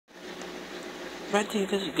Right there,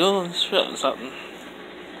 just go and strip or something.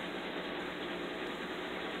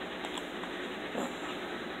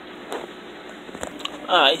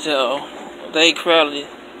 Alright, so they crowded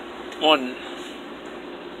morning.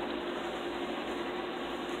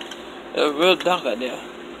 It was real dark out there.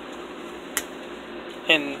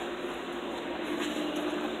 And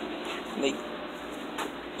they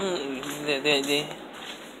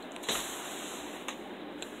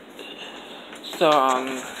so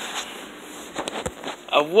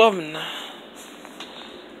a woman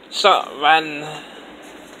saw riding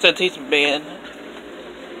to the teacher bed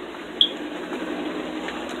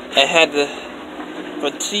and had to,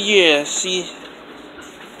 for 2 years she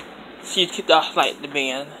kicked off like the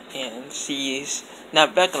band and she's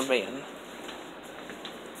not back on the band.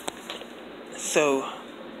 So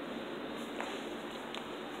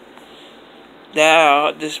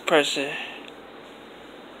now this person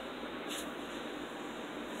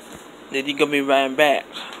that he gonna be riding back.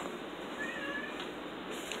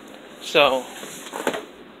 So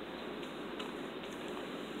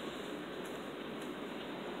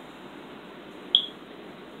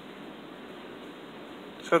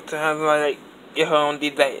sometimes I like get home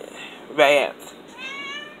these like raps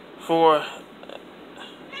for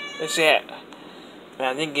it's that when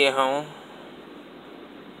I didn't get home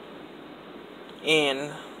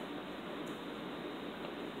and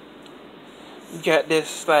you got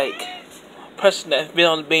this like person that's been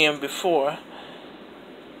on the band before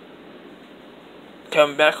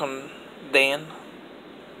coming back on Dan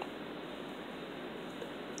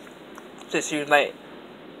since he was like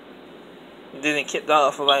didn't kick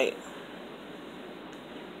off for like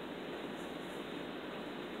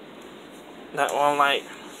not on like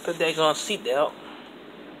put that on seatbelt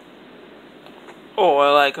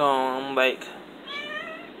or like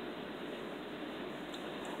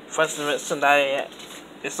fussing with somebody at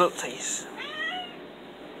it's look taste.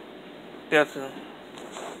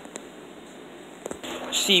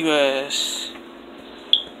 She was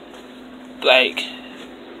like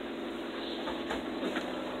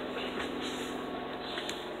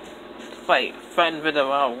fighting with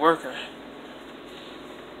a worker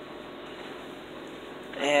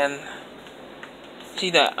and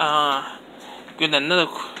she got getting another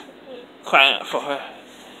client for her.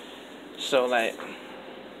 So like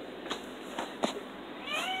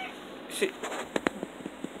she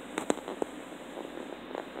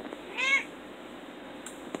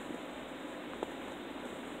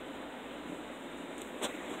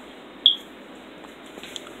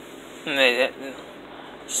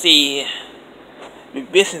she be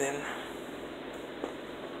visiting,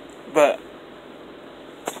 but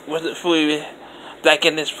wasn't fully back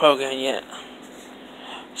in this program yet.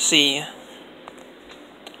 She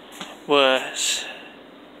was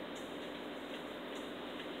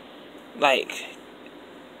like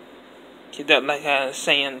kicked out, like I was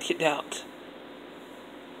saying, kicked out.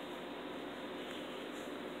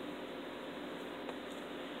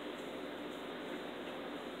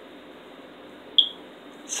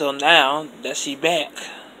 So now that she back,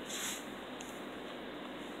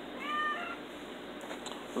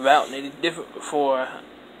 route is different before.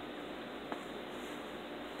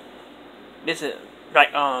 This is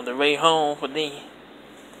right on the way home for me.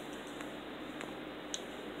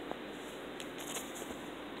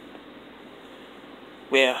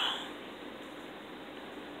 Well,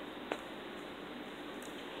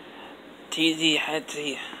 TZ had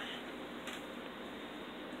to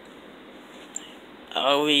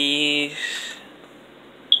always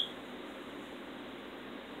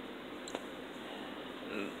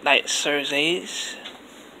like Thursdays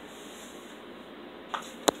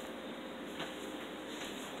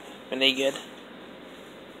when they good.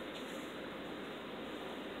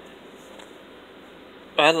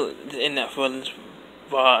 I don't end that for this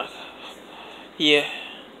vlog here,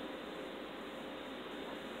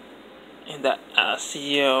 and that I'll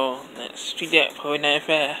see you next street at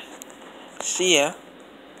 495. See ya.